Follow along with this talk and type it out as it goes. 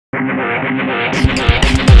Hi,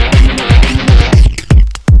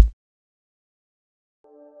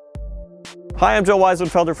 I'm Joe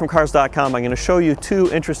Wiesenfelder from Cars.com. I'm going to show you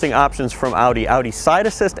two interesting options from Audi, Audi Side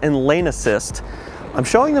Assist and Lane Assist. I'm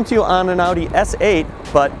showing them to you on an Audi S8,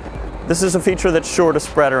 but this is a feature that's sure to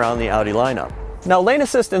spread around the Audi lineup. Now, Lane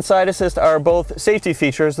Assist and Side Assist are both safety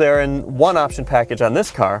features. They're in one option package on this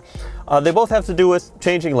car. They both have to do with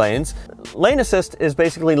changing lanes. Lane Assist is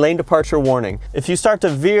basically lane departure warning. If you start to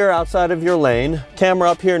veer outside of your lane, camera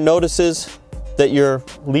up here notices that you're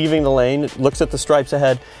leaving the lane, it looks at the stripes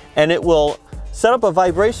ahead, and it will set up a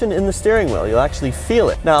vibration in the steering wheel. You'll actually feel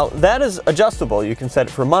it. Now, that is adjustable. You can set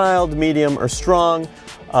it for mild, medium, or strong.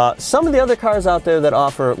 Some of the other cars out there that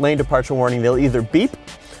offer lane departure warning, they'll either beep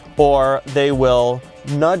or they will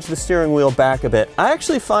nudge the steering wheel back a bit. I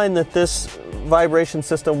actually find that this vibration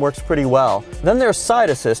system works pretty well. Then there's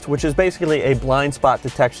Side Assist, which is basically a blind spot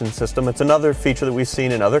detection system. It's another feature that we've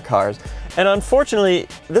seen in other cars. And unfortunately,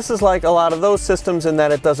 this is like a lot of those systems in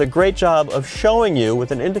that it does a great job of showing you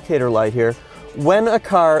with an indicator light here when a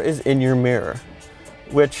car is in your mirror,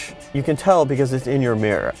 which you can tell because it's in your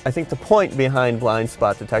mirror. I think the point behind blind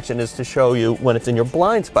spot detection is to show you when it's in your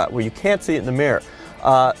blind spot where you can't see it in the mirror.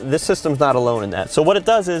 This system's not alone in that. So what it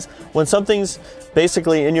does is when something's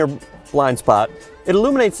basically in your blind spot, it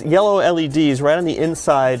illuminates yellow LEDs right on the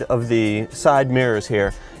inside of the side mirrors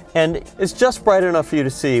here, and it's just bright enough for you to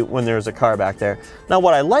see when there's a car back there. Now,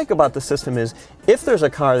 what I like about the system is if there's a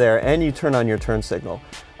car there and you turn on your turn signal,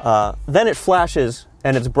 then it flashes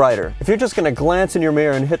and it's brighter. If you're just going to glance in your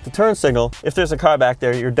mirror and hit the turn signal, if there's a car back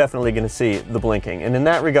there, you're definitely going to see the blinking. And in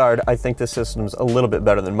that regard, I think this system's a little bit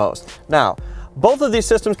better than most. Now, both of these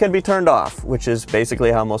systems can be turned off, which is basically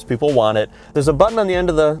how most people want it. There's a button on the end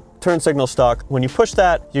of the turn signal stalk. When you push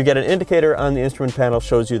that, you get an indicator on the instrument panel,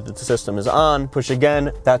 shows you that the system is on. Push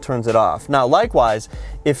again, that turns it off. Now, likewise,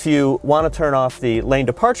 if you want to turn off the lane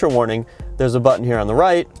departure warning, there's a button here on the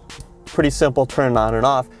right. Pretty simple, turn on and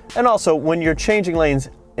off. And also, when you're changing lanes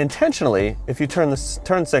intentionally, if you turn the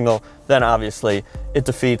turn signal, then obviously it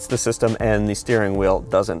defeats the system and the steering wheel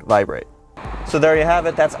doesn't vibrate. So there you have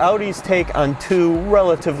it. That's Audi's take on two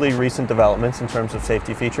relatively recent developments in terms of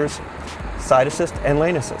safety features, Side Assist and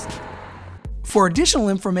Lane Assist. For additional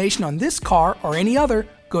information on this car or any other,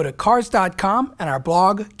 go to Cars.com and our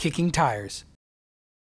blog, Kicking Tires.